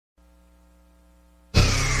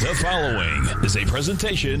The following is a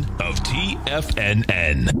presentation of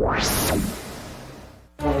TFNN.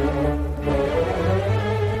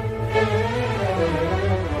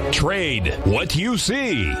 Trade what you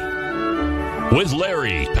see with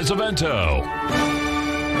Larry Pesavento.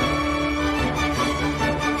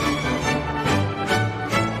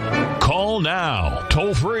 Call now,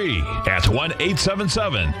 toll free at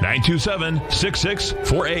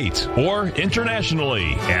 1-877-927-6648 or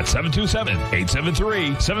internationally at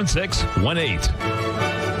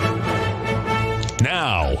 727-873-7618.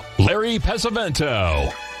 Now, Larry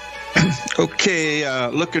Pesavento. Okay,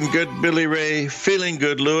 looking good, Billy Ray. Feeling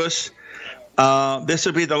good, Lewis. This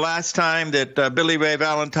will be the last time that Billy Ray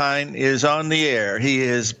Valentine is on the air. He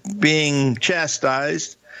is being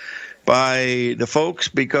chastised by the folks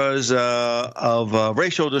because of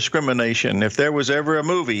racial discrimination. If there was ever a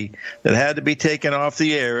movie that had to be taken off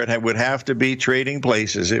the air, it would have to be Trading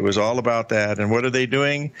Places. It was all about that. And what are they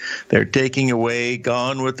doing? They're taking away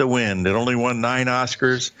Gone with the Wind. It only won 9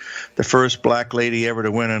 Oscars, the first black lady ever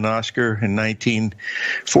to win an Oscar in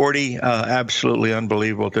 1940. Absolutely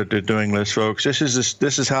unbelievable that they're doing this, folks. This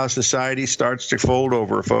is how society starts to fold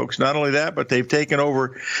over, folks. Not only that, but they've taken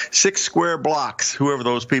over 6 square blocks, whoever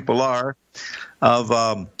those people are, of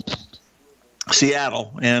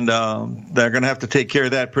Seattle, and they're going to have to take care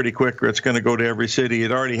of that pretty quick, or it's going to go to every city.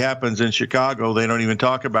 It already happens in Chicago. They don't even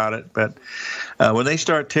talk about it. But when they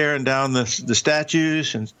start tearing down the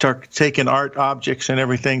statues and start taking art objects and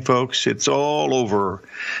everything, folks, it's all over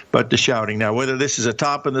but the shouting. Now, whether this is a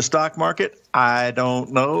top in the stock market, I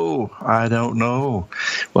don't know.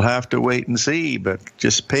 We'll have to wait and see, but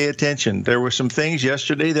just pay attention. There were some things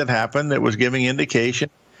yesterday that happened that was giving indication.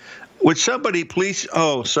 Would somebody please,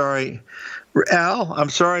 sorry. Al, I'm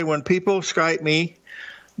sorry, when people Skype me,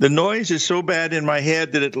 the noise is so bad in my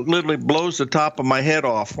head that it literally blows the top of my head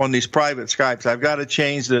off on these private Skypes. I've got to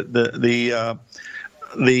change the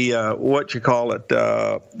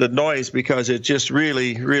noise, because it just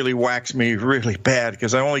really whacks me really bad,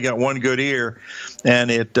 because I only got one good ear and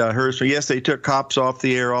it hurts me. Yes, they took cops off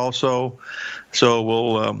the air also. So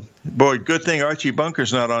we'll, good thing Archie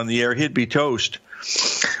Bunker's not on the air. He'd be toast.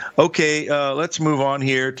 Okay, let's move on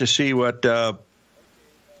here to see what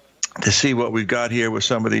we've got here with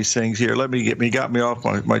some of these things here. Got me off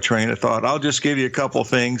my train of thought. I'll just give you a couple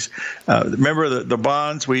things. Remember the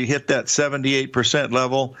bonds, we hit that 78%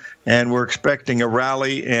 level, and we're expecting a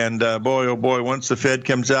rally. And boy, oh boy, once the Fed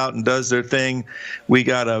comes out and does their thing, we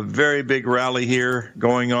got a very big rally here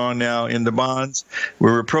going on now in the bonds.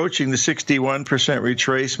 We're approaching the 61%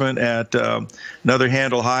 retracement at another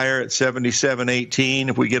handle higher at 77.18.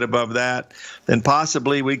 If we get above that, then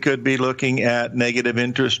possibly we could be looking at negative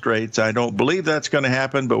interest rates. I don't believe that's going to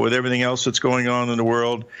happen, but with everything else that's going on in the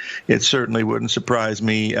world, it certainly wouldn't surprise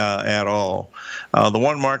me at all. The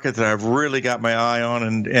one market that I've really got my eye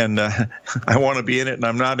on, and I want to be in it and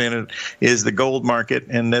I'm not in it, is the gold market,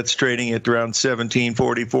 and that's trading at around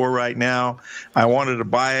 1744 right now. I wanted to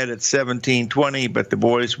buy it at 1720, but the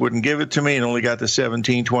boys wouldn't give it to me and only got to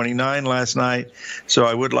 1729 last night. So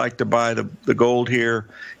I would like to buy the gold here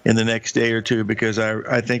in the next day or two, because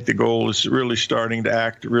I think the gold is really starting to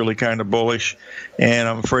act really kind of bullish, and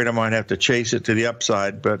I'm afraid I might have to chase it to the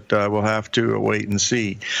upside, but we'll have to wait and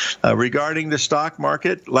see. Regarding the stock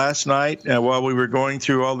market, last night, while we were going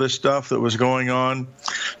through all this stuff that was going on,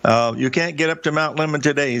 you can't get up to Mount Lemmon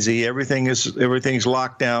today, Z. Everything's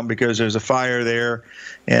locked down because there's a fire there,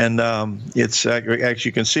 and it's actually,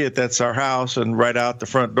 you can see it. That's our house, and right out the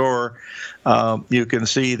front door, you can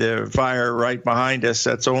see the fire right behind us.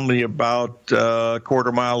 That's only about a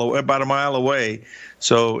mile away.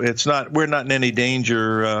 So we're not in any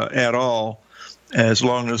danger at all, as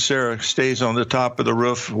long as Sarah stays on the top of the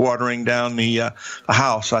roof watering down the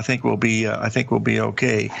house. I think we'll be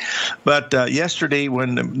okay. But yesterday,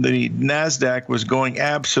 when the Nasdaq was going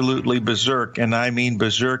absolutely berserk, and I mean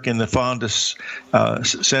berserk in the fondest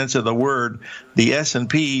sense of the word, the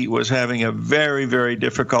S&P was having a very, very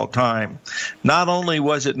difficult time. Not only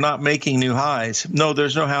was it not making new highs, no,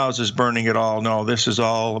 there's no houses burning at all. No, this is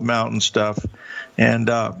all mountain stuff. And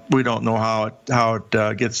we don't know how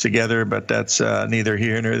it gets together, but that's neither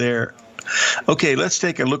here nor there. Okay, let's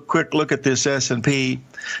take a quick look at this S&P.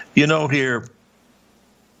 Here,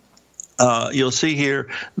 you'll see here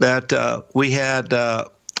that we had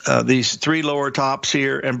these 3 lower tops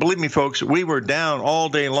here, and believe me, folks, we were down all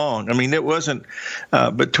day long. I mean, it wasn't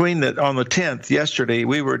on the 10th yesterday,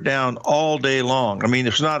 we were down all day long. I mean,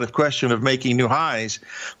 it's not a question of making new highs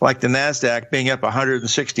like the Nasdaq being up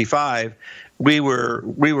 165. we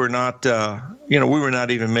were not we were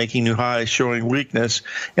not even making new highs, showing weakness.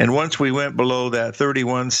 And once we went below that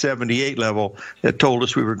 3178 level, it told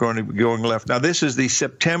us we were going to be going left. Now, this is the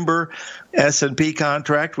September S&P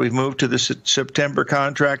contract. We've moved to the September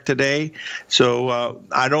contract today. So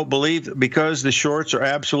I don't believe, because the shorts are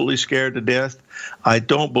absolutely scared to death, I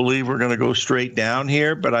don't believe we're going to go straight down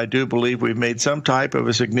here, but I do believe we've made some type of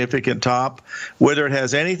a significant top. Whether it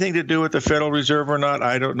has anything to do with the Federal Reserve or not,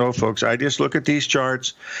 I don't know, folks. I just look at these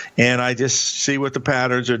charts and I just see what the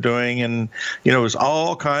patterns are doing. And, it was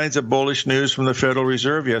all kinds of bullish news from the Federal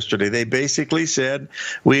Reserve yesterday. They basically said,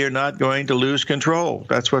 we are not going to lose control.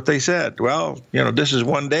 That's what they said. Well, this is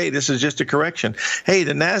one day. This is just a correction. Hey,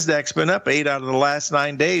 the NASDAQ's been up 8 out of the last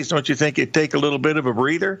 9 days. Don't you think it'd take a little bit of a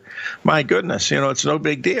breather? My goodness. It's no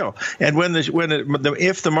big deal. And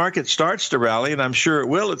if the market starts to rally, and I'm sure it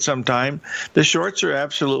will at some time, the shorts are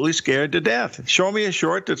absolutely scared to death. Show me a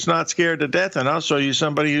short that's not scared to death, and I'll show you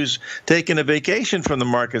somebody who's taken a vacation from the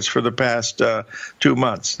markets for the past 2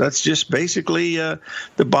 months. That's just basically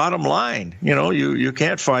the bottom line. You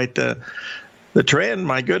can't fight the trend.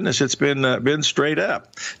 My goodness, it's been straight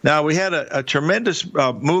up. Now, we had a tremendous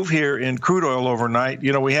move here in crude oil overnight.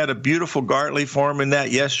 We had a beautiful Gartley form in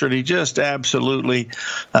that yesterday, just absolutely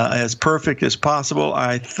as perfect as possible.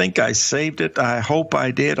 I think I saved it. I hope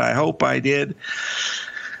I did.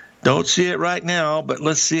 Don't see it right now, but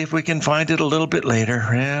let's see if we can find it a little bit later.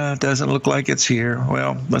 Yeah, it doesn't look like it's here.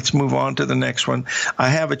 Well, let's move on to the next one. I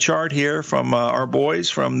have a chart here from our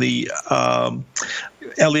boys from the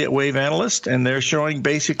Elliott Wave Analyst, and they're showing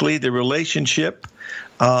basically the relationship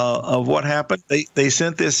of what happened. They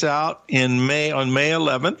sent this out on May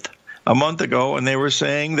 11th. A month ago, and they were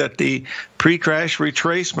saying that the pre-crash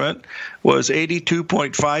retracement was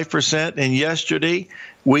 82.5%, and yesterday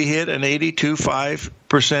we hit an 82.5%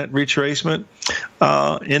 retracement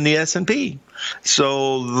in the S&P.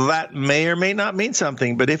 So that may or may not mean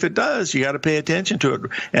something, but if it does, you got to pay attention to it.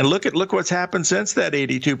 And look what's happened since that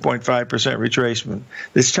 82.5% retracement.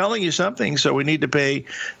 It's telling you something, so we need to pay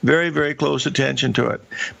very, very close attention to it.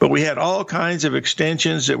 But we had all kinds of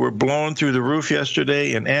extensions that were blown through the roof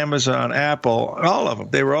yesterday, and Amazon, Apple, all of them.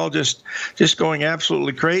 They were all just going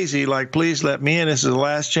absolutely crazy, like, please let me in. This is the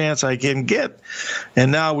last chance I can get.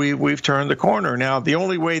 And now we've turned the corner. Now, the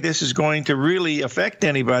only way this is going to really affect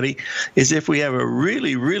anybody is if we have a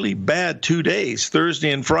really, really bad 2 days,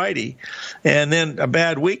 Thursday and Friday, and then a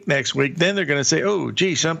bad week next week. Then they're going to say, oh,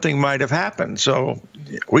 gee, something might have happened. So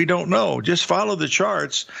we don't know. Just follow the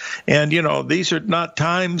charts. And, these are not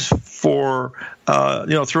times for,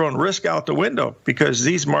 throwing risk out the window, because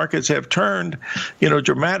these markets have turned,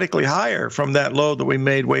 dramatically higher from that low that we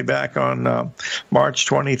made way back on March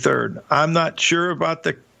 23rd. I'm not sure about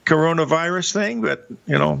the coronavirus thing, but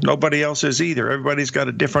nobody else is either. Everybody's got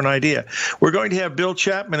a different idea. We're going to have Bill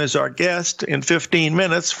Chapman as our guest in 15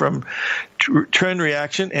 minutes from Trend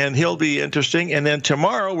Reaction, and he'll be interesting. And then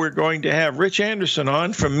tomorrow we're going to have Rich Anderson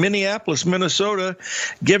on from Minneapolis, Minnesota,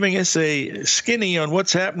 giving us a skinny on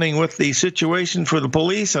what's happening with the situation for the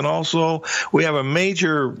police. And also we have a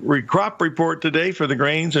major crop report today for the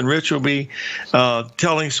grains, and Rich will be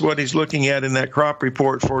telling us what he's looking at in that crop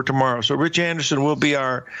report for tomorrow. So Rich Anderson will be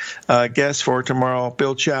our guest for tomorrow.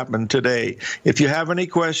 Bill Chapman today. If you have any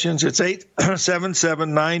questions, it's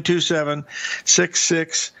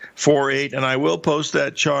 877-927-6648, and I will post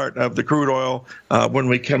that chart of the crude oil when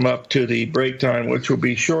we come up to the break time, which will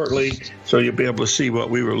be shortly, so you'll be able to see what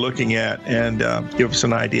we were looking at and give us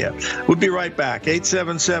an idea. We'll be right back.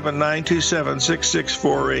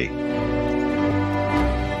 877-927-6648.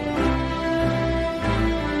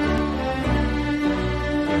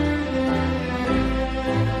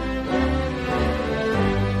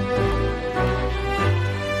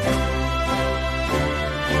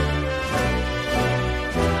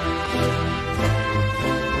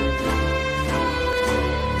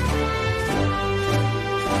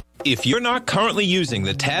 If you're not currently using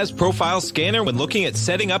the TAS Profile Scanner when looking at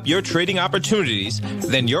setting up your trading opportunities,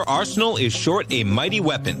 then your arsenal is short a mighty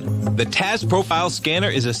weapon. The TAS Profile Scanner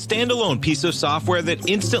is a standalone piece of software that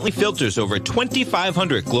instantly filters over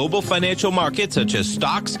 2,500 global financial markets such as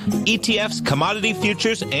stocks, ETFs, commodity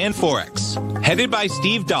futures, and Forex. Headed by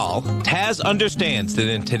Steve Dahl, TAS understands that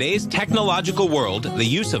in today's technological world, the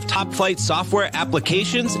use of top-flight software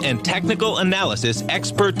applications and technical analysis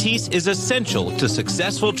expertise is essential to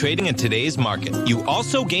successful trading in today's market. You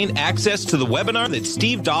also gain access to the webinar that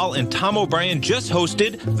Steve Dahl and Tom O'Brien just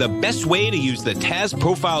hosted, The Best Way to Use the TAS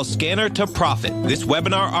Profile Scanner to Profit. This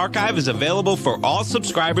webinar archive is available for all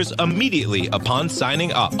subscribers immediately upon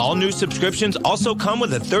signing up. All new subscriptions also come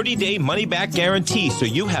with a 30-day money-back guarantee, so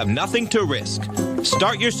you have nothing to risk. ask.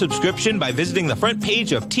 Start your subscription by visiting the front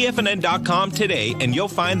page of TFNN.com today, and you'll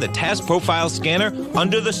find the TAS Profile Scanner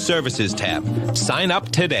under the Services tab. Sign up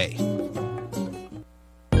today.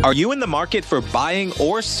 Are you in the market for buying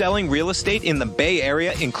or selling real estate in the Bay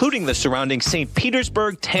Area, including the surrounding St.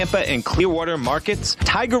 Petersburg, Tampa, and Clearwater markets?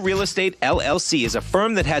 Tiger Real Estate LLC is a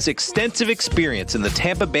firm that has extensive experience in the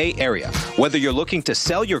Tampa Bay area. Whether you're looking to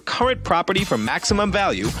sell your current property for maximum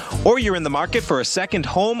value, or you're in the market for a second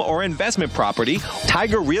home or investment property,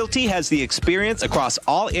 Tiger Realty has the experience across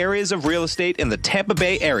all areas of real estate in the Tampa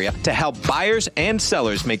Bay area to help buyers and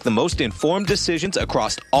sellers make the most informed decisions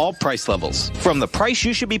across all price levels. From the price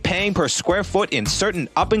you should be paying per square foot in certain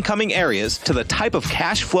up-and-coming areas to the type of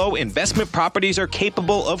cash flow investment properties are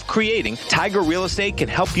capable of creating, Tiger Real Estate can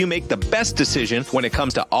help you make the best decision when it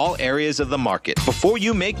comes to all areas of the market. Before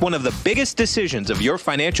you make one of the biggest decisions of your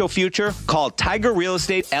financial future, call Tiger Real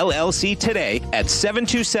Estate LLC today at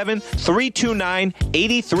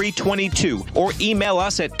 727-329-8322 or email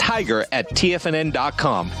us at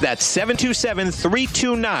tiger@tfnn.com. That's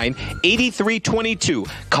 727-329-8322.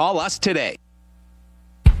 Call us today.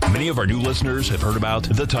 Many of our new listeners have heard about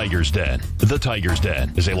The Tiger's Den. The Tiger's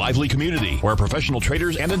Den is a lively community where professional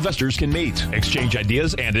traders and investors can meet, exchange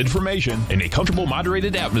ideas and information in a comfortable,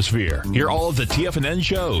 moderated atmosphere. Hear all of the TFNN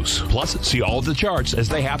shows, plus see all of the charts as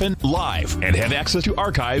they happen live and have access to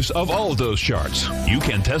archives of all of those charts. You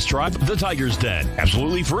can test drive The Tiger's Den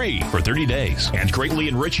absolutely free for 30 days and greatly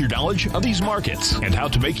enrich your knowledge of these markets and how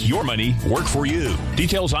to make your money work for you.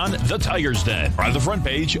 Details on The Tiger's Den are on the front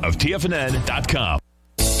page of TFNN.com.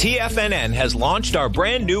 TFNN has launched our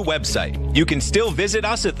brand new website. You can still visit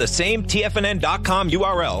us at the same TFNN.com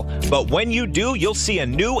URL, but when you do, you'll see a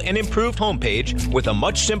new and improved homepage with a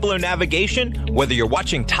much simpler navigation, whether you're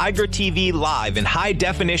watching Tiger TV live in high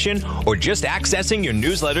definition or just accessing your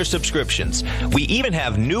newsletter subscriptions. We even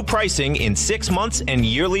have new pricing in 6 months and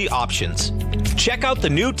yearly options. Check out the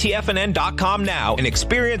new TFNN.com now and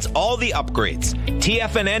experience all the upgrades.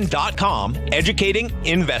 TFNN.com, educating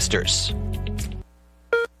investors.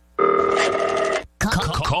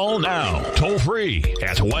 Call now, toll free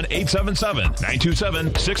at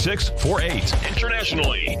 1-877-927-6648.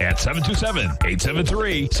 Internationally at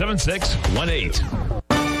 727-873-7618.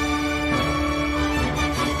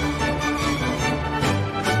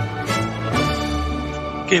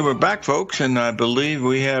 Okay, we're back, folks, and I believe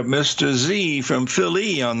we have Mr. Z from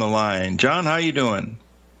Philly on the line. John, how you doing?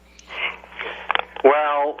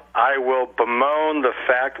 Well, I will bemoan the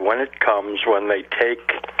fact when it comes when they take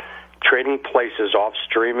trading places off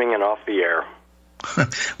streaming and off the air.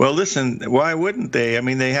 Well, listen, why wouldn't they? I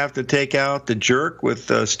mean, they have to take out The Jerk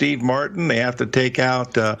with Steve Martin. They have to take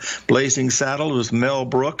out Blazing Saddles with Mel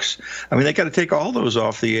Brooks. I mean, they got to take all those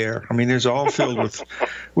off the air. I mean, it's all filled with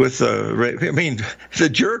I mean, The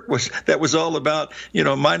Jerk was all about,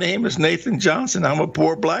 my name is Nathan Johnson. I'm a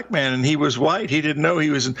poor black man, and he was white. He didn't know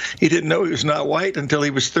he was not white until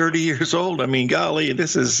he was 30 years old. I mean, golly,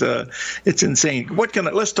 this is it's insane.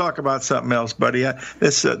 Let's talk about something else, buddy.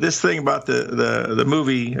 This thing about the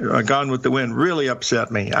movie Gone with the Wind really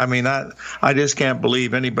upset me. I mean, I just can't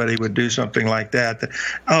believe anybody would do something like that.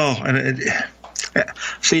 I've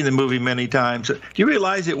seen the movie many times. Do you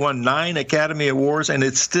realize it won 9 Academy Awards and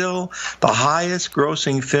it's still the highest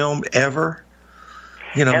grossing film ever?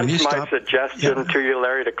 Hence my suggestion to you,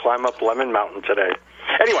 Larry, to climb up Lemon Mountain today.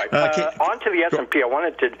 Anyway, on to the S&P. I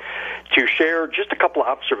wanted to share just a couple of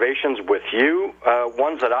observations with you,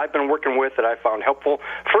 ones that I've been working with that I found helpful.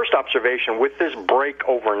 First observation, with this break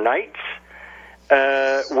overnight,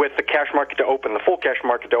 with the cash market to open, the full cash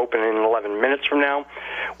market to open in 11 minutes from now,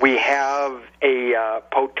 we have a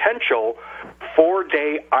potential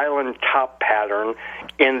 4-day island top pattern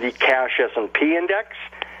in the cash S&P index.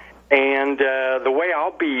 And the way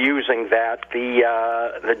I'll be using that,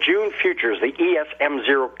 the June futures, the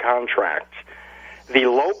ESM0 contract, the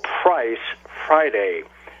low price Friday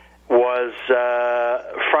was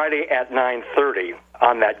Friday at 9:30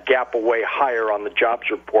 on that gap away higher on the jobs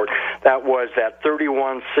report. That was that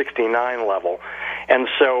 3169 level. And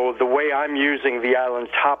so the way I'm using the island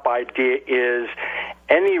top idea is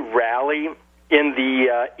any rally in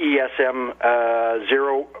the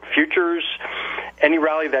ESM0 futures, any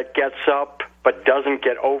rally that gets up but doesn't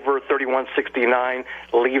get over 3169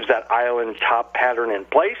 leaves that island top pattern in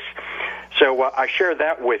place. So I share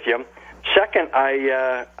that with you. Second,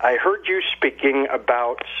 I heard you speaking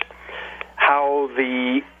about how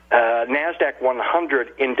the NASDAQ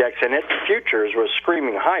 100 index and its futures was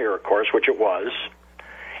screaming higher, of course, which it was.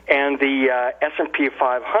 And the S&P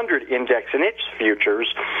 500 index and its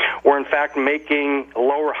futures were, in fact, making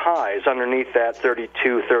lower highs underneath that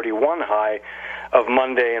 32.31 high of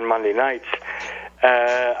Monday and Monday nights,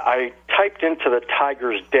 I typed into the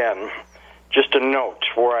Tiger's Den just a note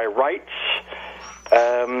where I write,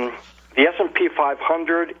 the S&P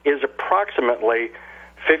 500 is approximately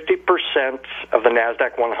 50% of the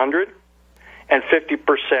NASDAQ 100 and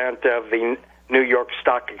 50% of the New York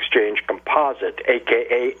Stock Exchange Composite,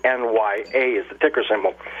 a.k.a. NYA is the ticker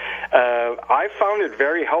symbol. I found it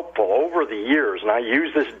very helpful over the years, and I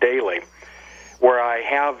use this daily, where I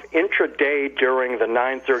have intraday during the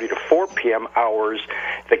 9:30 to 4 p.m. hours,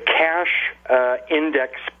 the cash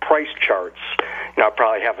index price charts. I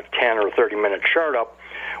probably have a 10 or 30-minute chart up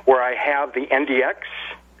where I have the NDX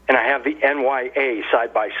and I have the NYA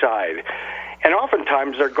side by side. And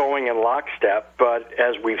oftentimes they're going in lockstep, but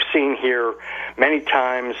as we've seen here many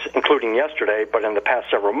times, including yesterday, but in the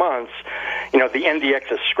past several months, the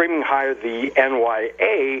NDX is screaming higher, the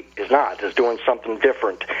NYA is not, is doing something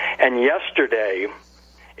different. And yesterday,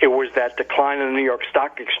 it was that decline in the New York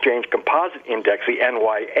Stock Exchange Composite Index, the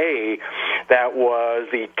NYA, that was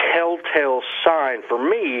the telltale sign for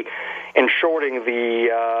me in shorting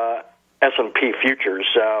the S&P futures,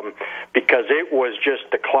 because it was just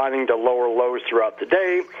declining to lower lows throughout the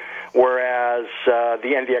day, whereas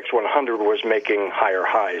the NDX 100 was making higher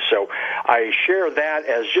highs. So I share that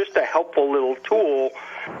as just a helpful little tool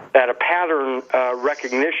that a pattern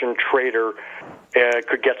recognition trader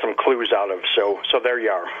could get some clues out of. So there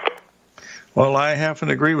you are. Well, I happen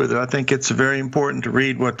to agree with it. I think it's very important to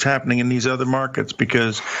read what's happening in these other markets,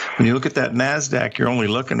 because when you look at that NASDAQ, you're only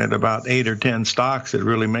looking at about 8 or 10 stocks that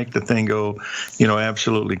really make the thing go,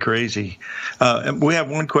 absolutely crazy. And we have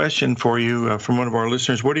one question for you from one of our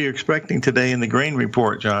listeners. What are you expecting today in the grain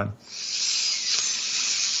report, John?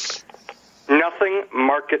 Nothing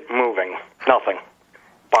market moving. Nothing.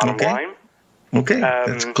 Bottom line. Okay,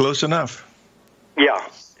 that's close enough. Yeah.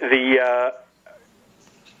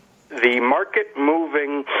 The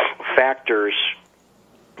market-moving factors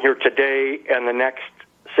here today and the next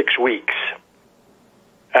 6 weeks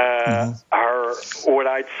are what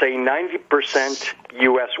I'd say 90%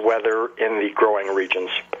 U.S. weather in the growing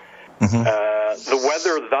regions. The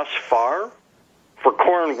weather thus far for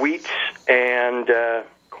corn, wheat, and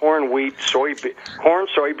soybeans,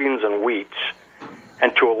 and wheat,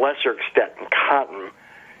 and to a lesser extent cotton,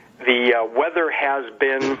 the weather has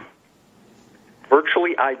been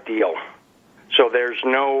virtually ideal. So there's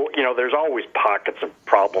there's always pockets of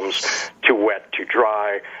problems, too wet, too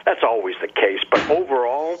dry. That's always the case. But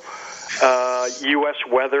overall, U.S.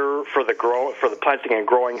 weather for the planting and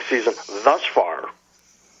growing season thus far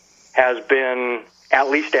has been at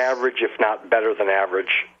least average, if not better than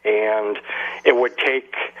average. And it would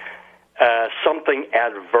take something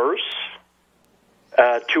adverse,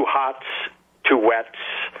 too hot, too wet,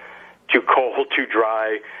 too cold, too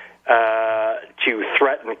dry, to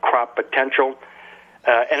threaten crop potential.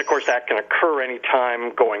 And, of course, that can occur any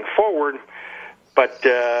time going forward. But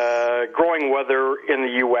growing weather in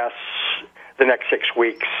the U.S. the next 6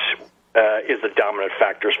 weeks is the dominant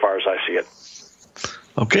factor as far as I see it.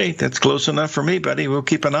 Okay, that's close enough for me, buddy. We'll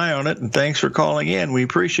keep an eye on it, and thanks for calling in. We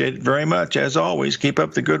appreciate it very much. As always, keep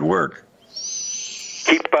up the good work.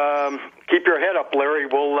 Keep your head up, Larry.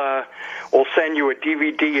 We'll send you a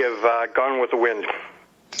DVD of Gone with the Wind.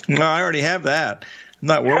 No, I already have that. I'm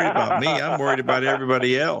not worried about me. I'm worried about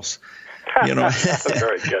everybody else.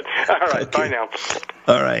 Very good. All right, bye now.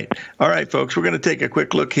 All right, folks. We're going to take a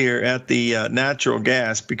quick look here at the natural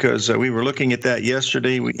gas, because we were looking at that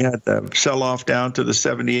yesterday. We had the sell-off down to the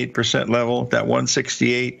 78% level, that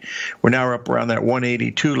 168. We're now up around that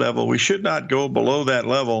 182 level. We should not go below that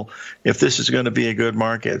level if this is going to be a good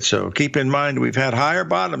market. So keep in mind, we've had higher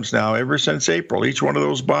bottoms now ever since April. Each one of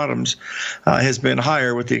those bottoms has been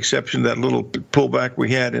higher, with the exception of that little pullback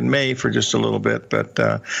we had in May for just a little bit. But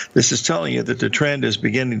this is telling you that the trend is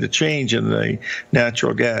beginning to change in the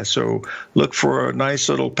natural gas. So look for a nice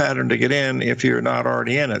little pattern to get in if you're not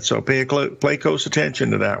already in it. So pay close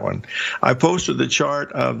attention to that one. I posted the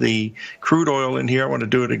chart of the crude oil in here. I want to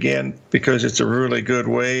do it again because it's a really good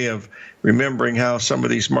way of remembering how some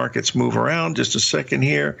of these markets move around. Just a second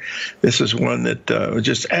here. This is one that was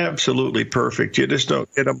just absolutely perfect. You just don't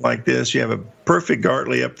get them like this. You have a perfect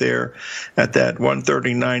Gartley up there at that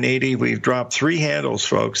 139.80. We've dropped 3 handles,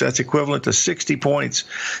 folks. That's equivalent to 60 points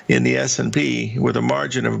in the S&P with a a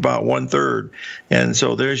margin of about 1/3. And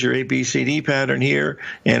so there's your ABCD pattern here.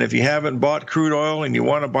 And if you haven't bought crude oil and you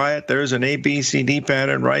want to buy it, there's an ABCD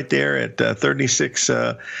pattern right there at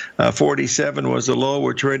 36.47 was the low.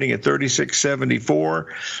 We're trading at 36.74.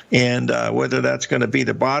 And whether that's going to be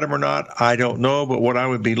the bottom or not, I don't know. But what I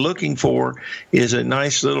would be looking for is a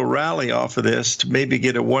nice little rally off of this to maybe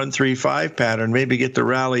get a 135 pattern, maybe get the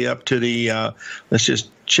rally up to the, let's just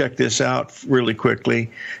check this out really quickly,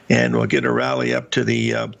 and we'll get a rally up to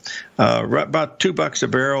the about $2 a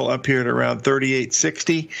barrel up here at around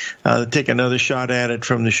 38.60. Take another shot at it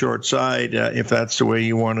from the short side if that's the way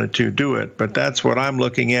you wanted to do it. But that's what I'm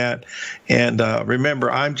looking at. And remember,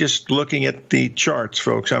 I'm just looking at the charts,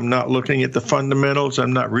 folks. I'm not looking at the fundamentals.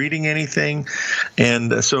 I'm not reading anything.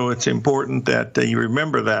 And so it's important that you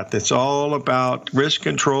remember that. It's all about risk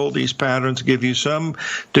control. These patterns give you some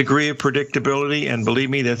degree of predictability, and believe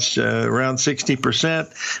me, that's around 60%,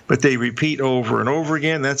 but they repeat over and over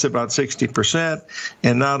again. That's about 60%.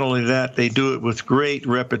 And not only that, they do it with great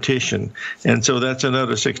repetition. And so that's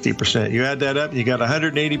another 60%. You add that up, you got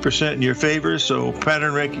 180% in your favor. So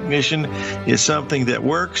pattern recognition is something that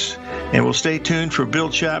works. And we'll stay tuned for Bill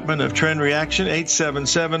Chapman of Trend Reaction,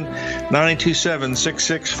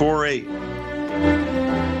 877-927-6648.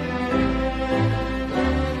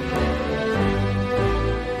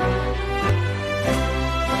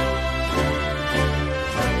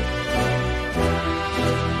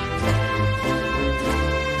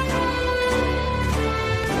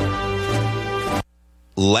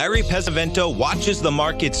 Larry Pesavento watches the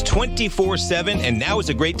markets 24/7, and now is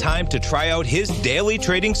a great time to try out his daily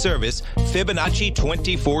trading service, Fibonacci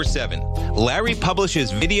 24/7. Larry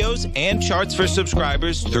publishes videos and charts for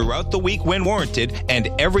subscribers throughout the week when warranted,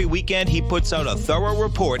 and every weekend he puts out a thorough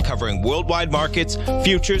report covering worldwide markets,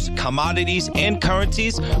 futures, commodities, and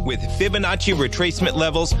currencies with Fibonacci retracement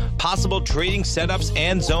levels, possible trading setups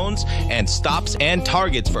and zones, and stops and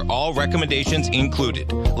targets for all recommendations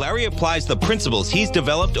included. Larry applies the principles he's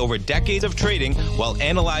developed over decades of trading while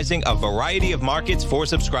analyzing a variety of markets for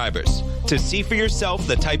subscribers. To see for yourself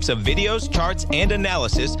the types of videos, charts, and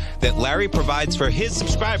analysis that Larry provides for his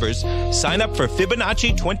subscribers, sign up for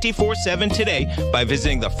Fibonacci 24/7 today by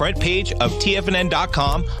visiting the front page of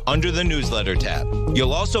TFNN.com under the newsletter tab.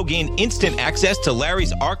 You'll also gain instant access to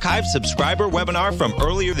Larry's archived subscriber webinar from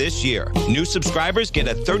earlier this year. New subscribers get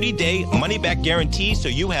a 30-day money-back guarantee, so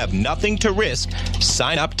you have nothing to risk.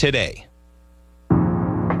 Sign up today.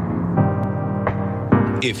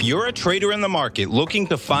 If you're a trader in the market looking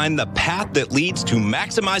to find the path that leads to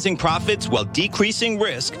maximizing profits while decreasing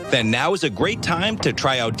risk, then now is a great time to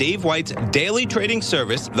try out Dave White's daily trading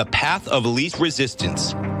service, The Path of Least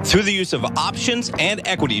Resistance. Through the use of options and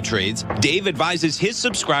equity trades, Dave advises his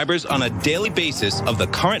subscribers on a daily basis of the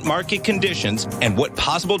current market conditions and what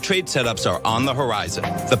possible trade setups are on the horizon.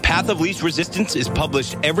 The Path of Least Resistance is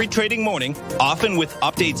published every trading morning, often with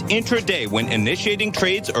updates intraday when initiating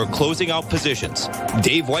trades or closing out positions.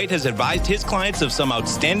 Dave White has advised his clients of some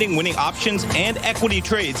outstanding winning options and equity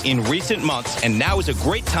trades in recent months, and now is a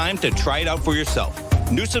great time to try it out for yourself.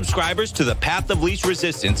 New subscribers to the Path of Least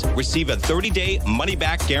Resistance receive a 30-day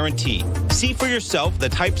money-back guarantee. See for yourself the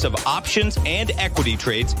types of options and equity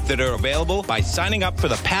trades that are available by signing up for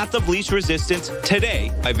the Path of Least Resistance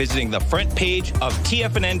today by visiting the front page of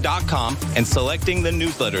TFNN.com and selecting the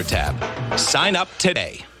newsletter tab. Sign up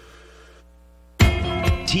today.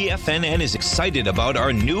 TFNN is excited about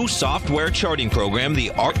our new software charting program,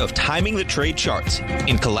 The Art of Timing the Trade Charts.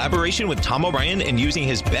 In collaboration with Tom O'Brien and using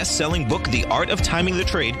his best-selling book, The Art of Timing the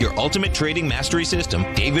Trade, Your Ultimate Trading Mastery System,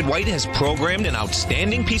 David White has programmed an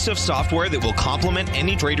outstanding piece of software that will complement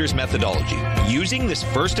any trader's methodology. Using this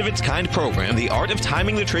first-of-its-kind program, The Art of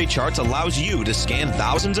Timing the Trade Charts allows you to scan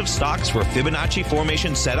thousands of stocks for Fibonacci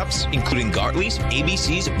formation setups, including Gartleys,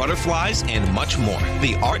 ABCs, butterflies, and much more.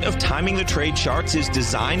 The Art of Timing the Trade Charts is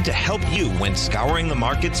designed to help you when scouring the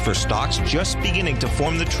markets for stocks just beginning to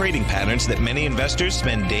form the trading patterns that many investors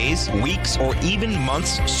spend days, weeks, or even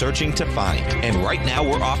months searching to find. And right now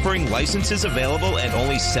we're offering licenses available at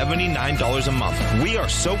only $79 a month. We are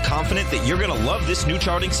so confident that you're going to love this new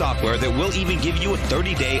charting software that will even give you a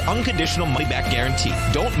 30-day unconditional money-back guarantee.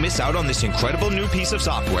 Don't miss out on this incredible new piece of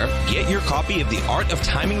software. Get your copy of The Art of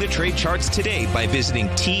Timing the Trade Charts today by visiting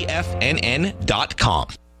TFNN.com.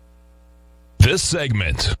 This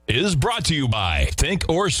segment is brought to you by Think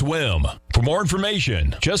or Swim. For more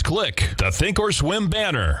information, just click the Think or Swim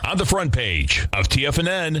banner on the front page of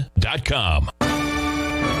TFNN.com.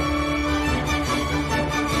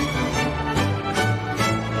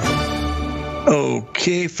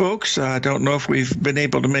 Okay, folks, I don't know if we've been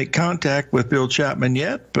able to make contact with Bill Chapman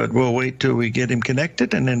yet, but we'll wait till we get him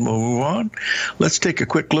connected and then we'll move on. Let's take a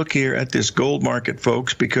quick look here at this gold market,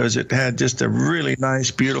 folks, because it had just a really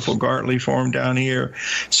nice, beautiful Gartley form down here,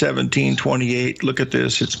 1728. Look at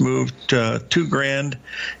this. It's moved $2,000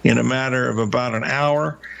 in a matter of about an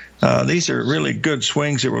hour. These are really good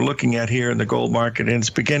swings that we're looking at here in the gold market, and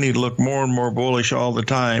it's beginning to look more and more bullish all the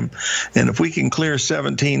time. And if we can clear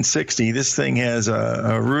 1760, this thing has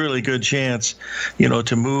a really good chance,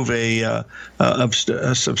 to move a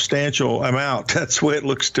substantial amount. That's the way it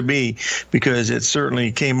looks to me, because it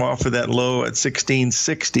certainly came off of that low at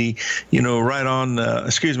 1660, right on,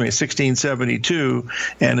 1672,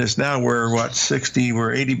 and is now we're we're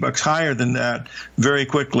 $80 higher than that very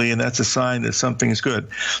quickly, and that's a sign that something's good.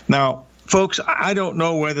 Now, folks, I don't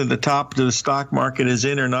know whether the top of the stock market is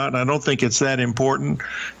in or not. I don't think it's that important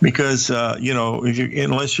because,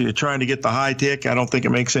 unless you're trying to get the high tick, I don't think it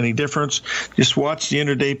makes any difference. Just watch the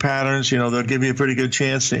intraday patterns. They'll give you a pretty good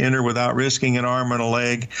chance to enter without risking an arm and a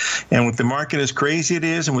leg. And with the market as crazy it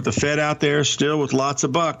is, and with the Fed out there still with lots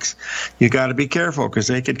of bucks, you got to be careful because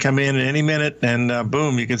they could come in at any minute and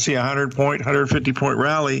boom, you can see a 100-point, 150-point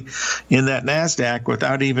rally in that NASDAQ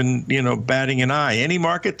without even, batting an eye. Any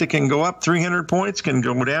market that can go up 300 points can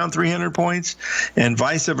go down 300 points and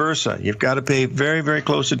vice versa. You've got to pay very, very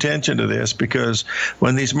close attention to this because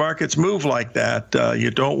when these markets move like that,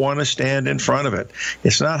 you don't want to stand in front of it.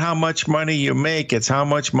 It's not how much money you make, it's how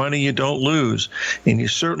much money you don't lose. And you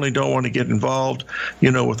certainly don't want to get involved,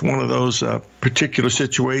 with one of those particular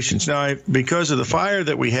situations. Now, because of the fire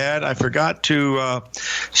that we had, I forgot to,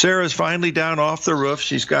 Sarah's finally down off the roof.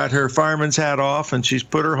 She's got her fireman's hat off and she's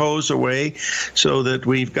put her hose away so that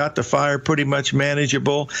we've got the fire pretty much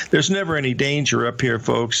manageable. There's never any danger up here,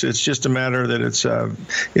 folks. It's just a matter that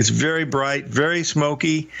it's very bright, very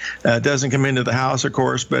smoky. Doesn't come into the house, of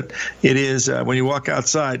course, but it is when you walk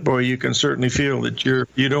outside, boy, you can certainly feel that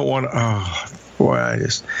you don't want to. Oh, boy, I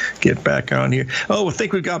just get back on here. Oh, I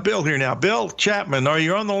think we've got Bill here now. Bill Chapman, are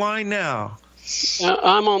you on the line now?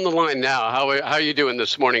 I'm on the line now. How are you doing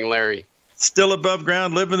this morning, Larry? Still above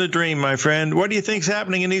ground, living the dream, my friend. What do you think's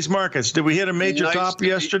happening in these markets? Did we hit a major top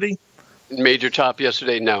yesterday? Major top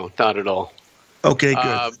yesterday? No, not at all. Okay,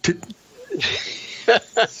 good.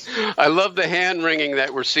 I love the hand wringing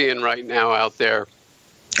that we're seeing right now out there.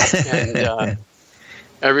 And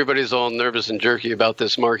everybody's all nervous and jerky about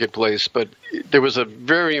this marketplace. But there was a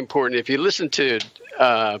very important, if you listen to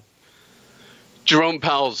Jerome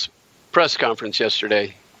Powell's press conference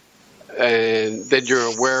yesterday, and then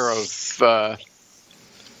you're aware of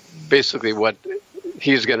basically what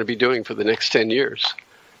he's going to be doing for the next 10 years.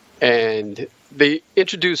 And they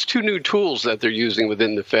introduced two new tools that they're using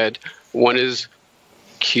within the Fed. One is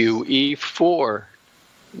QE4,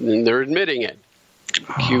 and they're admitting it,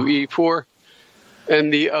 QE4.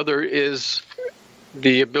 And the other is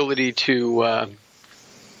the ability to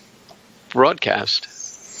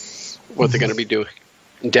broadcast what they're going to be doing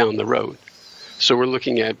down the road. So we're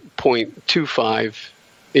looking at 0.25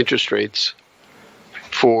 interest rates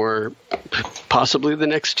for possibly the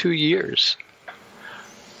next 2 years.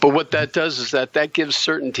 But what that does is that gives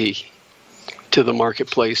certainty to the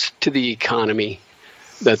marketplace, to the economy,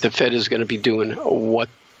 that the Fed is going to be doing what,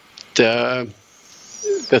 that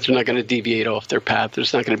they're not going to deviate off their path.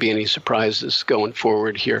 There's not going to be any surprises going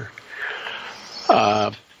forward here.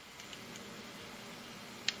 I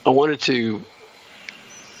wanted to,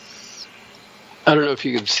 I don't know if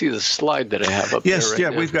you can see the slide that I have up there right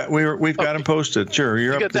now. We've got them posted. Sure,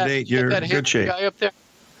 you're up to date. You're in good shape. Guy up there?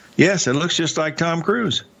 Yes, it looks just like Tom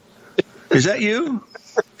Cruise. Is that you?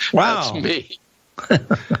 Wow. That's me.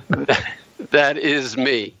 That is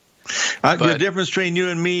me. The difference between you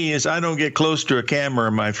and me is I don't get close to a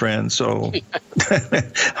camera, my friend. So, all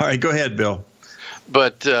right, go ahead, Bill.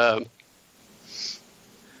 But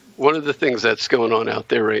one of the things that's going on out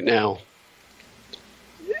there right now,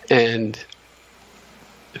 and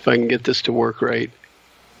if I can get this to work right,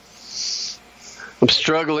 I'm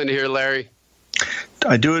struggling here, Larry.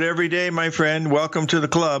 I do it every day, my friend. Welcome to the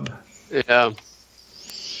club. Yeah.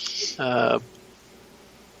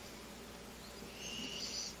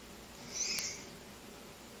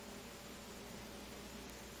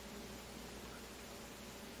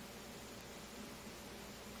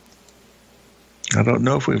 I don't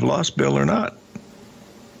know if we've lost Bill or not.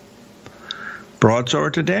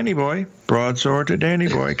 Broadsword to Danny boy. Broadsword to Danny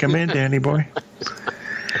boy. Come in, Danny boy.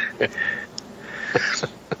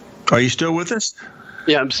 Are you still with us?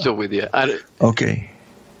 Yeah, I'm still with you. Okay.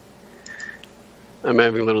 I'm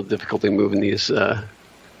having a little difficulty moving these. Here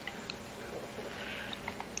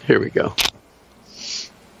we go.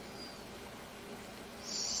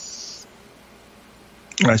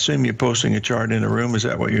 I assume you're posting a chart in the room. Is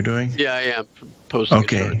that what you're doing? Yeah, I am posting a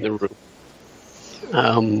chart in the room.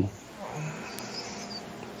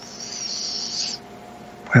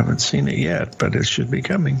 Haven't seen it yet, but it should be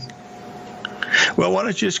coming. Well, why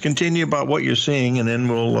don't you just continue about what you're seeing, and then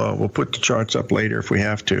we'll put the charts up later if we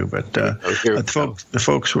have to. But the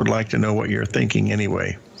folks would like to know what you're thinking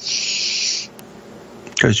anyway,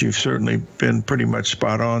 because you've certainly been pretty much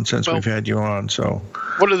spot on since we've had you on. So,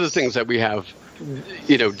 one of the things that we have,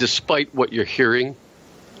 despite what you're hearing,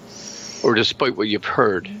 or despite what you've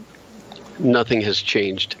heard, nothing has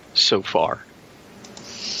changed so far.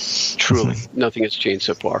 Truly, nothing has changed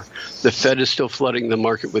so far. The Fed is still flooding the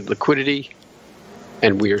market with liquidity,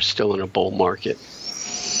 and we are still in a bull market.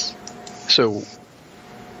 So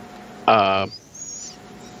I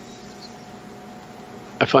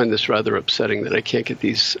find this rather upsetting that I can't get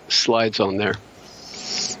these slides on there.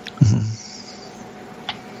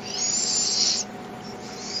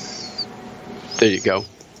 There you go.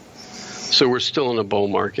 So we're still in a bull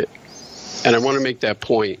market. And I want to make that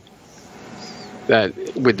point that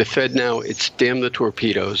with the Fed now, it's damn the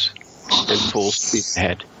torpedoes and full speed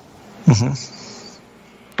ahead.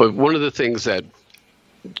 But one of the things that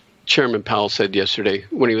Chairman Powell said yesterday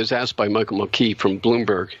when he was asked by Michael McKee from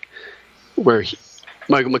Bloomberg, where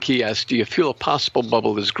Michael McKee asked, do you feel a possible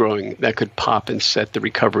bubble is growing that could pop and set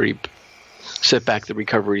back the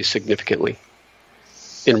recovery significantly,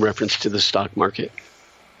 in reference to the stock market?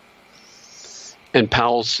 And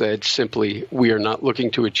Powell said simply, we are not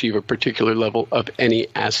looking to achieve a particular level of any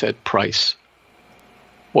asset price.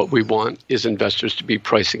 What we want is investors to be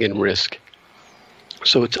pricing in risk.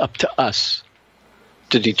 So it's up to us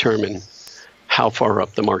to determine how far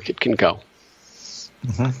up the market can go.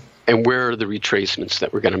 And where are the retracements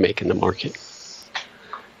that we're going to make in the market.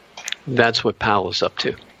 That's what Powell is up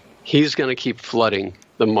to. He's going to keep flooding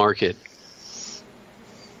the market.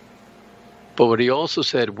 But what he also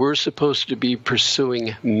said, we're supposed to be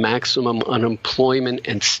pursuing maximum unemployment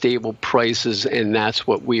and stable prices, and that's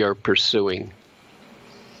what we are pursuing.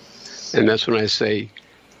 And that's when I say,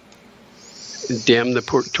 damn the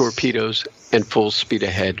torpedoes and full speed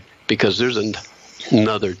ahead, because there's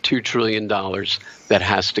another $2 trillion that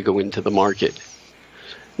has to go into the market.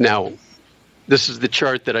 Now, this is the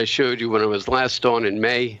chart that I showed you when I was last on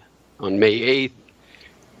May 8th.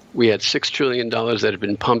 We had $6 trillion that had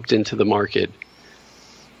been pumped into the market.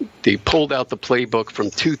 They pulled out the playbook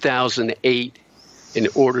from 2008 in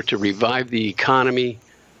order to revive the economy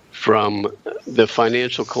from the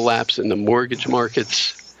financial collapse in the mortgage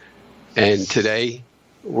markets. And today,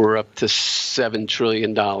 we're up to $7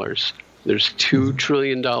 trillion. There's $2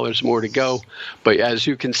 trillion more to go. But as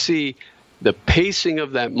you can see, the pacing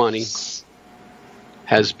of that money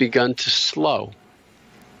has begun to slow.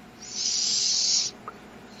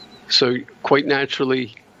 So quite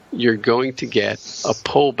naturally, you're going to get a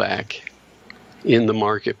pullback in the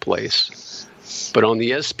marketplace. But on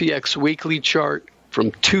the SPX weekly chart,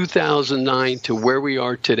 from 2009 to where we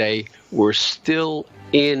are today, we're still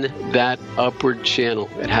in that upward channel.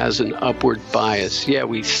 It has an upward bias. Yeah,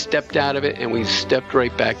 we stepped out of it and we stepped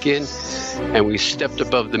right back in, and we stepped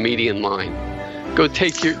above the median line. Go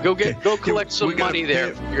collect some money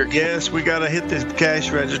there. Yes, we got to hit the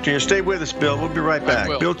cash register. Stay with us, Bill. We'll be right back.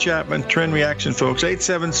 Bill Chapman, Trend Reaction, folks.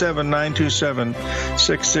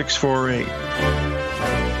 877-927-6648.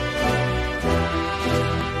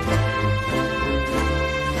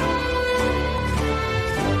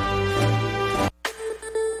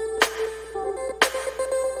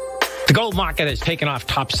 The gold market has taken off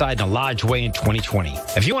topside in a large way in 2020.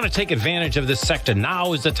 If you want to take advantage of this sector,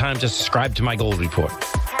 now is the time to subscribe to my gold report.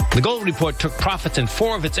 The gold report took profits in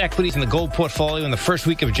 4 of its equities in the gold portfolio in the first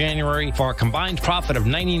week of January for a combined profit of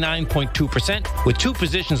 99.2%, with 2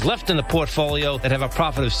 positions left in the portfolio that have a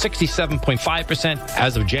profit of 67.5%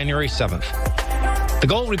 as of January 7th. The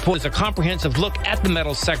gold report is a comprehensive look at the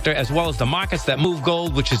metals sector as well as the markets that move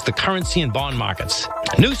gold, which is the currency and bond markets.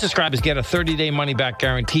 New subscribers get a 30-day money-back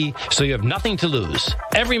guarantee, so you have nothing to lose.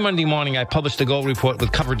 Every Monday morning, I publish the gold report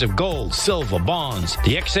with coverage of gold, silver, bonds,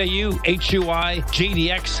 the XAU, HUI,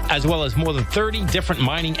 JDX, as well as more than 30 different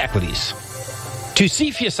mining equities. To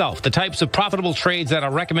see for yourself the types of profitable trades that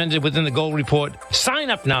are recommended within the gold report, sign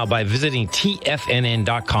up now by visiting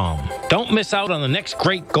TFNN.com. Don't miss out on the next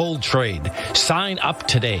great gold trade. Sign up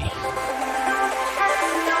today.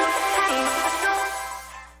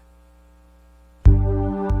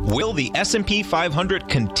 will the S&P 500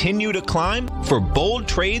 continue to climb? For bold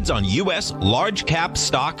trades on U.S. large cap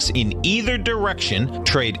stocks in either direction,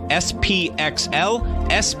 trade SPXL,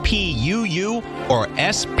 SPUU, or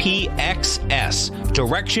SPXS.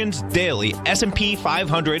 Directions Daily S&P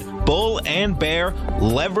 500 Bull and Bear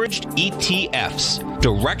Leveraged ETFs.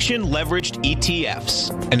 Direction Leveraged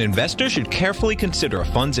ETFs. An investor should carefully consider a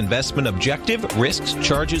fund's investment objective, risks,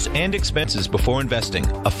 charges, and expenses before investing.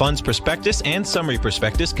 A fund's prospectus and summary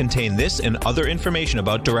prospectus contain this and other information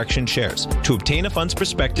about Direction shares. To obtain a fund's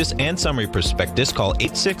prospectus and summary prospectus, call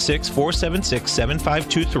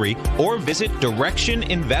 866-476-7523 or visit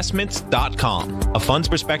directioninvestments.com. A fund's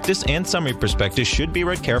prospectus and summary prospectus should be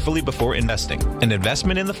read carefully before investing. An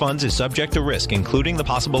investment in the funds is subject to risk, including the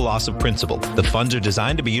possible loss of principal. The funds are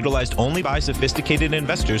designed to be utilized only by sophisticated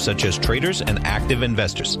investors such as traders and active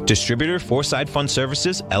investors. Distributor Foreside Fund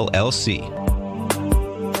Services, LLC.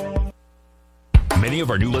 Many of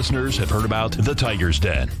our new listeners have heard about the Tiger's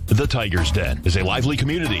Den. The Tiger's Den is a lively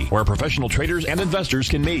community where professional traders and investors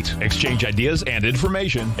can meet, exchange ideas and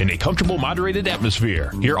information in a comfortable, moderated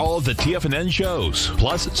atmosphere. Hear all of the TFNN shows,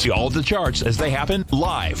 plus see all of the charts as they happen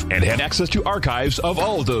live and have access to archives of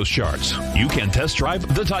all of those charts. You can test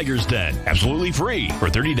drive the Tiger's Den absolutely free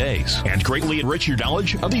for 30 days and greatly enrich your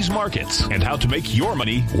knowledge of these markets and how to make your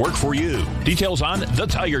money work for you. Details on the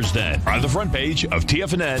Tiger's Den are on the front page of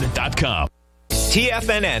TFNN.com.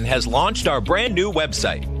 TFNN has launched our brand new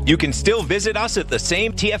website. You can still visit us at the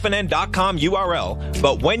same TFNN.com URL,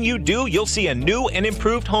 but when you do, you'll see a new and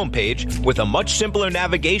improved homepage with a much simpler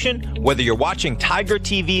navigation, whether you're watching Tiger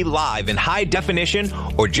TV live in high definition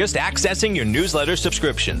or just accessing your newsletter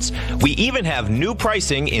subscriptions. We even have new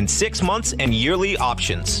pricing in 6 months and yearly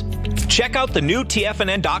options. Check out the new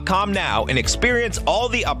TFNN.com now and experience all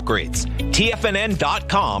the upgrades.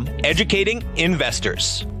 TFNN.com, educating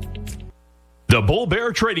investors. The Bull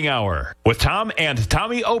Bear Trading Hour with Tom and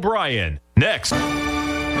Tommy O'Brien. Next.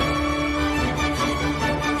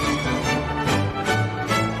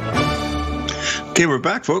 Okay, we're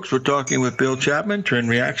back, folks. We're talking with Bill Chapman, Trend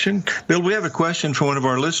Reaction. Bill, we have a question from one of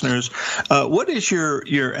our listeners. What is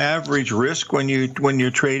your average risk when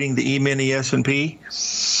you're trading the E-mini S&P?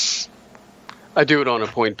 I do it on a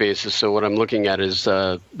point basis. So what I'm looking at is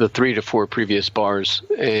the 3 to 4 previous bars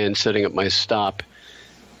and setting up my stop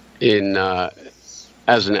in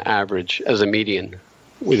as an average, as a median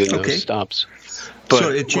within those stops. But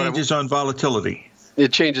so it changes on volatility.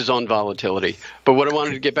 It changes on volatility. But what I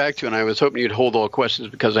wanted to get back to, and I was hoping you'd hold all questions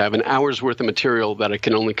because I have an hour's worth of material that I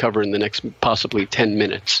can only cover in the next possibly 10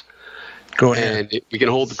 minutes. Go ahead. And we can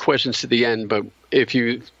hold the questions to the end, but if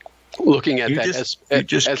you looking at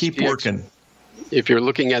just keep working. If you're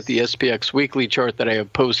looking at the SPX weekly chart that I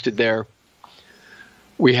have posted there,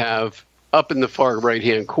 we have up in the far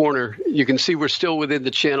right-hand corner, you can see we're still within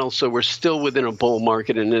the channel, so we're still within a bull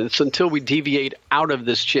market, and it's until we deviate out of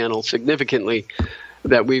this channel significantly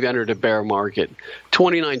that we've entered a bear market.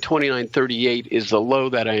 29.38 is the low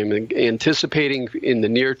that I am anticipating in the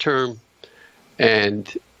near term, and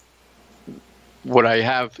what I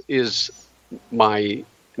have is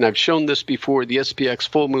and I've shown this before, the SPX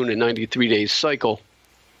full moon and 93-day cycle.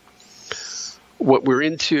 What we're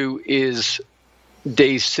into is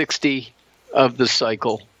day 60 of the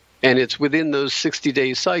cycle, and it's within those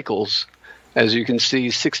 60-day cycles, as you can see,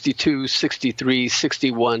 62, 63,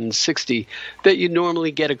 61, 60, that you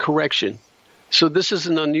normally get a correction. So this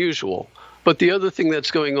isn't unusual. But the other thing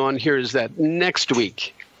that's going on here is that next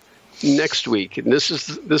week, and this is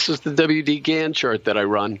the WD Gann chart that I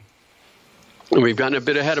run, and we've gotten a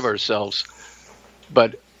bit ahead of ourselves.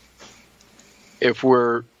 But if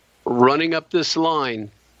we're running up this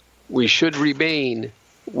line, we should remain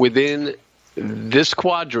within this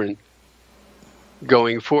quadrant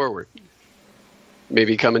going forward.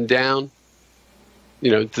 Maybe coming down, to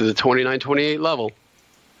the 29.28 level,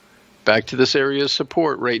 back to this area of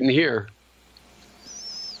support right in here,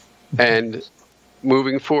 and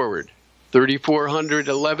moving forward,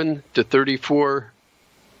 3,411 to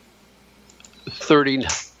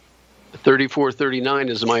 3439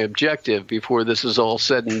 is my objective before this is all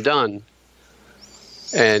said and done.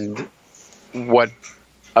 And what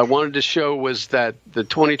I wanted to show was that the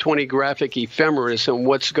 2020 graphic ephemeris and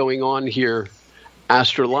what's going on here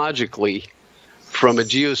astrologically from a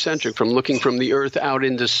geocentric, from looking from the Earth out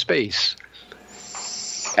into space.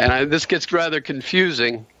 And this gets rather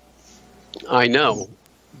confusing, I know,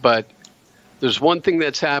 but there's one thing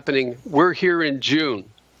that's happening. We're here in June,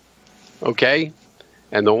 okay?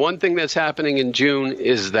 And the one thing that's happening in June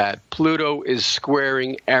is that Pluto is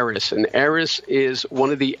squaring Eris, and Eris is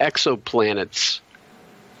one of the exoplanets.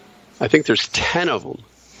 I think there's 10 of them,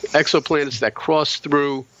 exoplanets that cross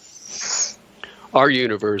through our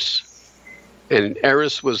universe, and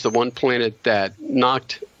Eris was the one planet that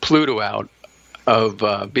knocked Pluto out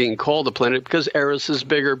of being called a planet because Eris is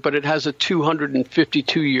bigger, but it has a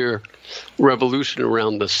 252-year revolution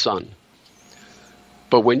around the sun.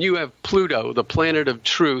 But when you have Pluto, the planet of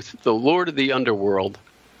truth, the lord of the underworld,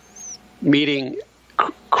 meeting,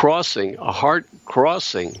 crossing, a heart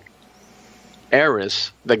crossing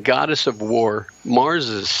Eris, the goddess of war,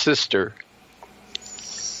 Mars's sister,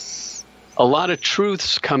 a lot of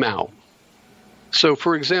truths come out. So,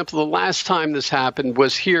 for example, the last time this happened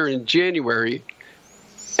was here in January,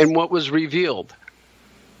 and what was revealed?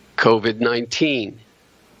 COVID-19.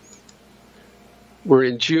 We're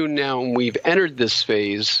in June now, and we've entered this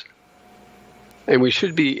phase, and we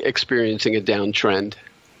should be experiencing a downtrend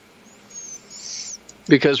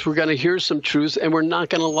because we're going to hear some truths, and we're not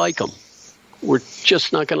going to like them. We're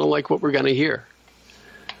just not going to like what we're going to hear.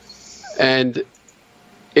 And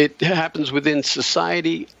it happens within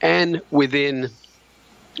society and within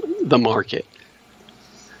the market.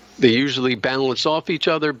 They usually balance off each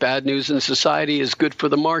other. Bad news in society is good for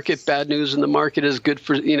the market. Bad news in the market is good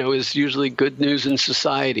for, is usually good news in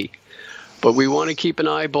society. But we want to keep an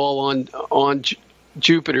eyeball on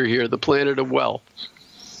Jupiter here, the planet of wealth.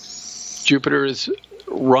 Jupiter is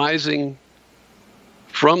rising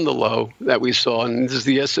from the low that we saw, and this is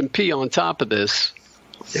the S&P on top of this.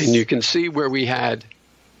 And you can see where we had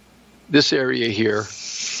this area here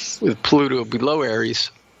with Pluto below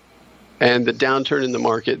Aries and the downturn in the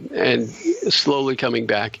market and slowly coming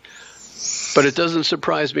back. But it doesn't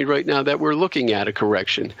surprise me right now that we're looking at a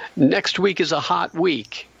correction. Next week is a hot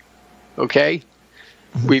week, okay?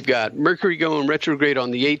 We've got Mercury going retrograde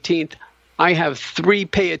on the 18th. I have 3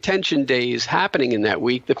 pay attention days happening in that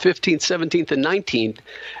week, the 15th, 17th, and 19th,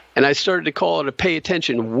 and I started to call it a pay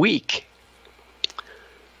attention week.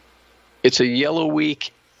 It's a yellow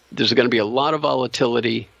week. There's going to be a lot of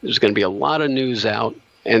volatility. There's going to be a lot of news out,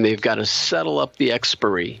 and they've got to settle up the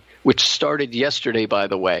expiry, which started yesterday, by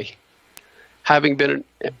the way. Having been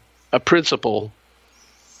a principal,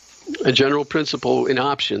 a general principal in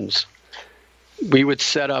options, we would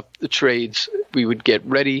set up the trades. We would get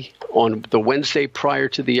ready on the Wednesday prior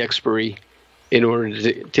to the expiry in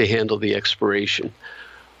order to handle the expiration.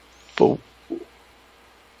 But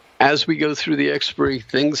as we go through the expiry,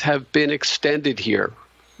 things have been extended here.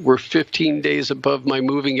 We're 15 days above my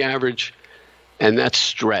moving average, and that's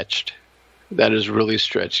stretched. That is really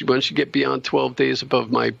stretched. Once you get beyond 12 days above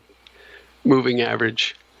my moving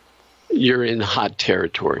average, you're in hot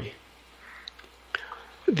territory.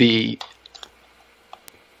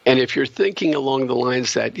 And if you're thinking along the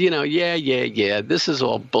lines that, this is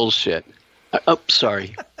all bullshit.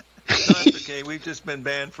 Sorry. No, that's okay. We've just been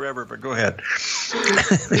banned forever, but go ahead.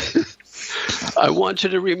 I want you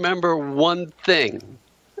to remember one thing,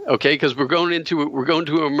 okay? Because we're going to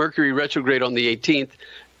a Mercury retrograde on the 18th.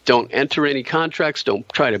 Don't enter any contracts. Don't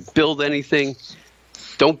try to build anything.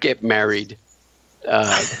 Don't get married.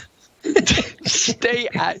 Stay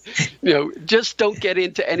at, just don't get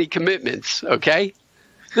into any commitments, okay?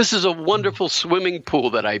 This is a wonderful swimming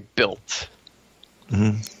pool that I built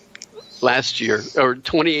last year, or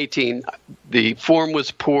 2018. The form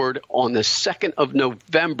was poured on the 2nd of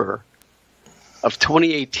November of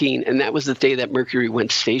 2018, and that was the day that Mercury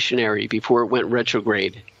went stationary before it went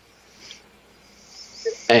retrograde.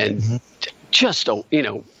 And just,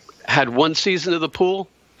 had one season of the pool,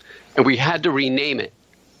 and we had to rename it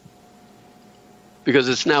because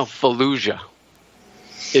it's now Fallujah.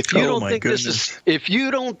 If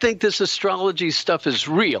you don't think this astrology stuff is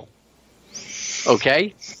real,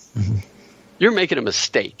 okay, you're making a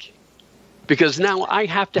mistake. Because now I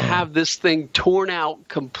have to have this thing torn out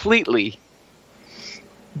completely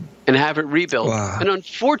and have it rebuilt. Wow. And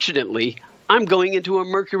unfortunately, I'm going into a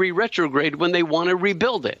Mercury retrograde when they want to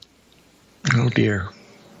rebuild it. Oh, dear.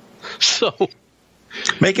 So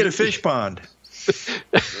make it a fish pond.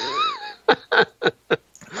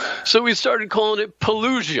 So we started calling it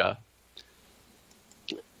Fallujah.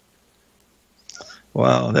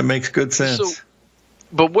 Wow, that makes good sense. So,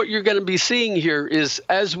 but what you're going to be seeing here is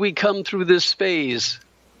as we come through this phase,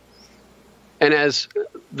 and as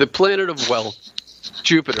the planet of wealth,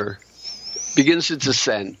 Jupiter, begins its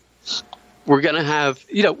ascent, we're going to have,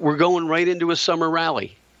 we're going right into a summer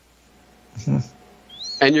rally.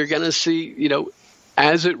 And you're going to see,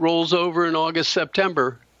 as it rolls over in August,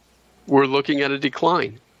 September, we're looking at a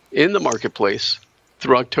decline in the marketplace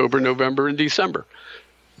through October, November, and December,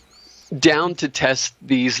 down to test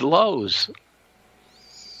these lows.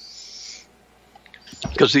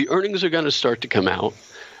 Because the earnings are going to start to come out.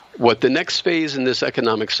 what the next phase in this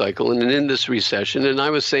economic cycle and in this recession, and I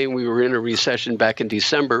was saying we were in a recession back in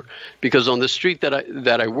December because on the street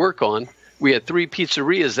that I work on, we had 3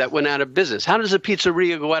 pizzerias that went out of business. How does a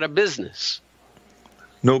pizzeria go out of business?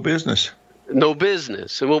 No business. No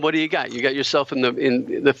business. And well, what do you got? You got yourself in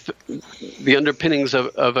the underpinnings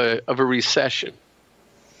of a recession.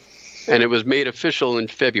 And it was made official in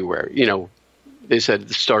February. You know, they said it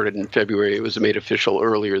started in February. It was made official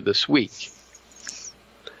earlier this week.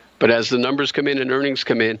 But as the numbers come in and earnings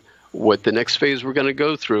come in, what the next phase we're going to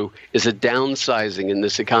go through is a downsizing in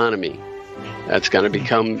this economy. That's going to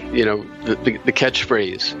become, you know, the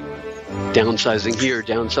catchphrase. Downsizing here,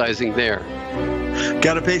 downsizing there.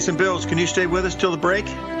 Got to pay some bills. Can you stay with us till the break?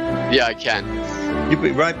 Yeah, I can. You'll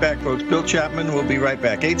be right back, folks. Bill Chapman will be right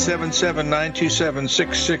back.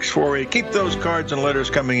 877-927-6648. Keep those cards and letters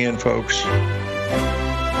coming in, folks.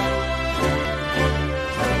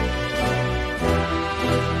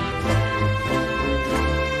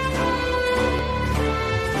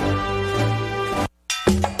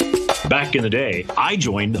 Back in the day, I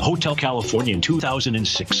joined Hotel California in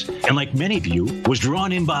 2006, and like many of you, was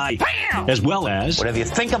drawn in by, as well as... Whatever you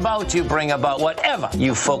think about, you bring about. Whatever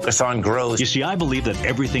you focus on grows. You see, I believe that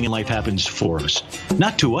everything in life happens for us,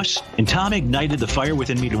 not to us. And Tom ignited the fire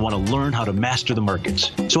within me to want to learn how to master the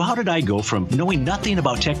markets. So how did I go from knowing nothing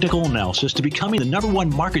about technical analysis to becoming the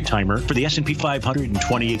 #1 market timer for the S&P 500 in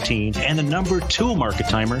 2018 and the #2 market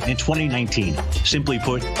timer in 2019? Simply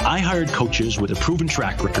put, I hired coaches with a proven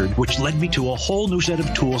track record, which led me to a whole new set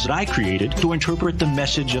of tools that I created to interpret the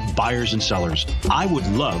message of buyers and sellers. I would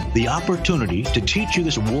love the opportunity to teach you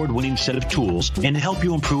this award-winning set of tools and to help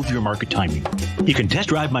you improve your market timing. You can test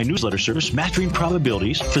drive my newsletter service, Mastering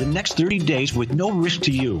Probabilities, for the next 30 days with no risk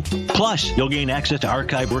to you. Plus, you'll gain access to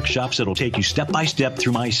archive workshops that'll take you step-by-step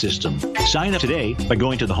through my system. Sign up today by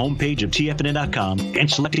going to the homepage of TFNN.com and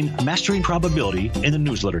selecting Mastering Probability in the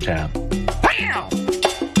newsletter tab. Bam!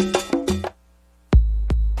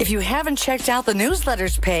 If you haven't checked out the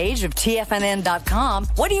newsletters page of TFNN.com,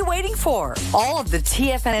 what are you waiting for? All of the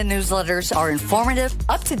TFNN newsletters are informative,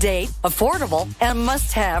 up-to-date, affordable, and a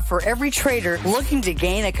must-have for every trader looking to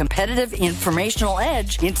gain a competitive informational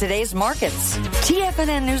edge in today's markets.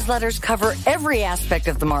 TFNN newsletters cover every aspect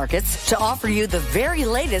of the markets to offer you the very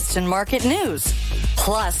latest in market news.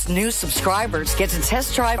 Plus, new subscribers get to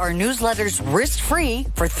test drive our newsletters risk-free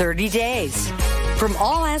for 30 days. From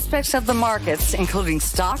all aspects of the markets, including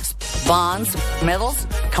stocks, bonds, metals,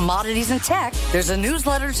 commodities, and tech, there's a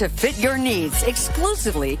newsletter to fit your needs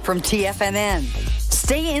exclusively from TFNN.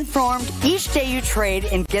 Stay informed each day you trade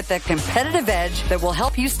and get that competitive edge that will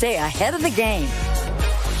help you stay ahead of the game.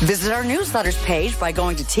 Visit our newsletters page by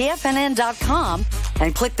going to TFNN.com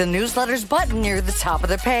and click the newsletters button near the top of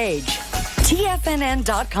the page.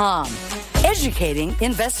 TFNN.com, educating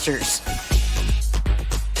investors.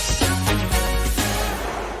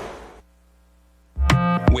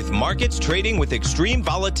 With markets trading with extreme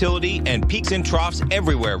volatility and peaks and troughs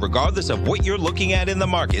everywhere, regardless of what you're looking at in the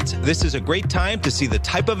markets, this is a great time to see the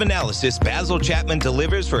type of analysis Basil Chapman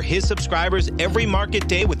delivers for his subscribers every market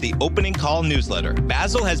day with the Opening Call newsletter.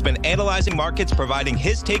 Basil has been analyzing markets, providing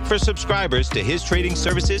his take for subscribers to his trading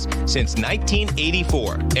services since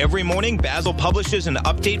 1984. Every morning, Basil publishes an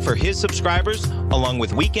update for his subscribers, along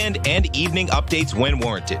with weekend and evening updates when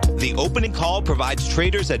warranted. The Opening Call provides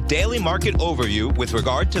traders a daily market overview with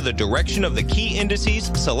regard to the direction of the key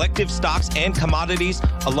indices, selective stocks, and commodities,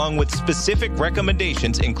 along with specific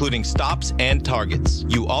recommendations, including stops and targets.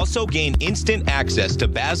 You also gain instant access to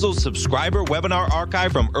Basil's subscriber webinar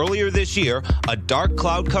archive from earlier this year, a dark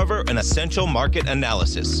cloud cover, and essential market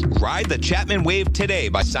analysis. Ride the Chapman wave today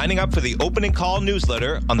by signing up for the Opening Call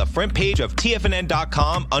newsletter on the front page of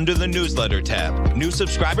TFNN.com under the newsletter tab. New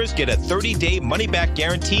subscribers get a 30-day money-back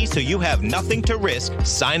guarantee, so you have nothing to risk.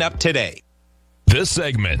 Sign up today. This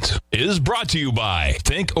segment is brought to you by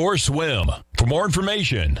Think or Swim. For more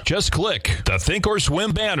information, just click the Think or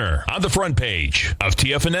Swim banner on the front page of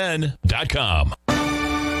TFNN.com.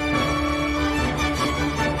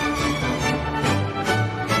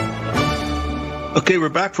 Okay, we're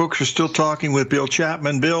back, folks. We're still talking with Bill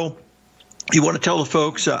Chapman. Bill, you want to tell the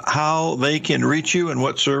folks how they can reach you and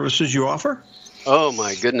what services you offer? Oh,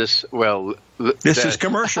 my goodness. Well, this is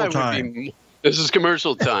commercial time. This is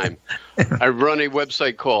commercial time. I run a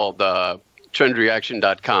website called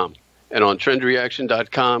trendreaction.com. And on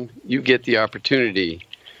trendreaction.com, you get the opportunity.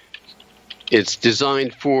 It's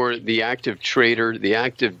designed for the active trader, the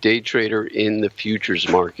active day trader in the futures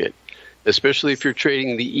market, especially if you're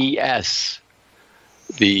trading the ES,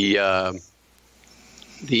 the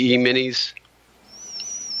E-minis.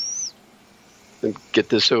 Let me get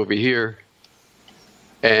this over here.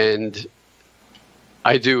 And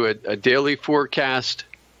I do a daily forecast.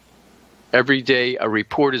 Every day, a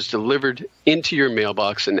report is delivered into your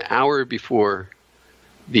mailbox an hour before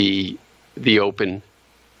the open.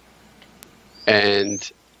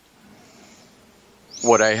 And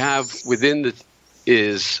what I have within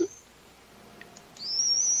is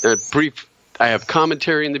a brief. I have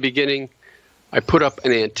commentary in the beginning. I put up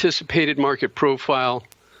an anticipated market profile.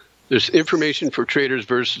 There's information for traders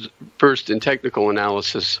versed in technical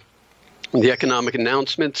analysis, the economic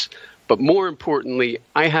announcements. But more importantly,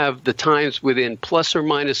 I have the times within plus or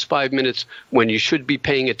minus 5 minutes when you should be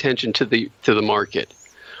paying attention to the market.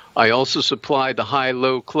 I also supply the high,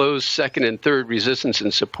 low, close, second and third resistance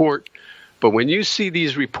and support. But when you see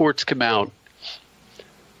these reports come out,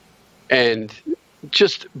 and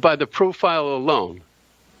just by the profile alone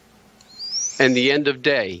and the end of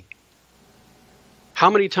day, how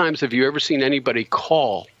many times have you ever seen anybody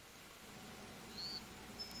call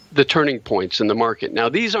the turning points in the market? Now,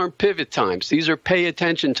 these aren't pivot times. These are pay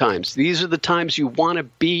attention times. These are the times you want to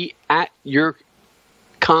be at your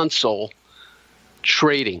console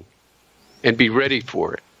trading and be ready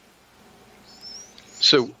for it.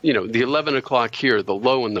 So, the 11 o'clock here, the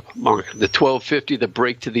low in the market, the 1250, the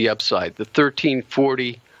break to the upside, the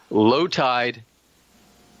 1340, low tide,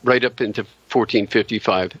 right up into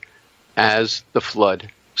 1455 as the flood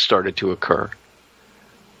started to occur.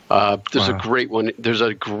 There's a great one. There's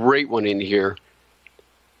a great one in here.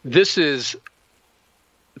 This is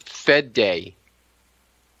Fed Day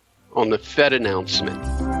on the Fed announcement.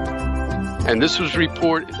 And this was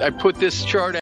I put this chart